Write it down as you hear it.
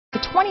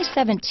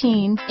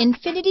2017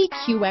 Infiniti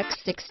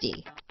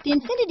QX60. The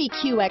Infiniti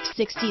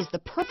QX60 is the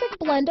perfect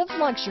blend of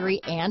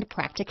luxury and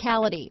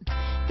practicality.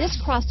 This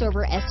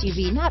crossover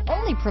SUV not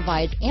only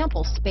provides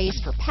ample space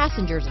for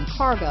passengers and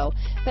cargo,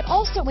 but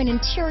also an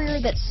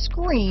interior that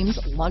screams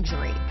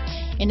luxury.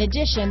 In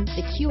addition,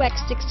 the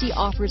QX60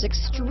 offers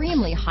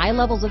extremely high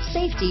levels of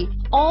safety,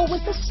 all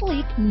with a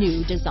sleek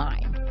new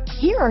design.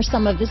 Here are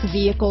some of this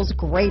vehicle's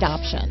great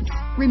options: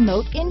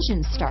 remote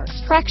engine start,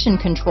 traction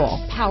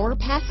control, power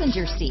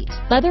passenger seat,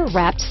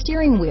 leather-wrapped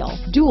steering wheel,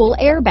 dual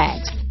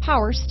airbags,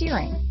 power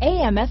steering,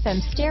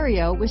 AM/FM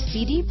stereo with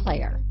CD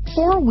player,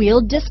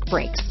 four-wheel disc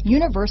brakes,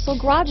 universal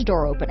garage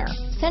door opener,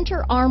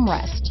 center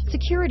armrest,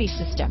 security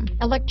system,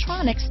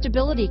 electronic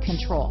stability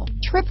control,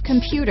 trip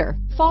computer,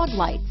 fog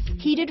lights,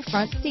 heated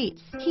front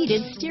seats,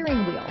 heated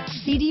steering wheel,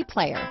 CD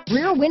player,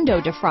 rear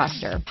window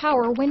defroster,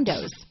 power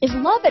windows. Is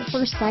love at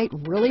first sight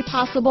really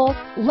possible?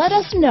 Let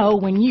us know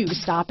when you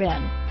stop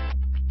in.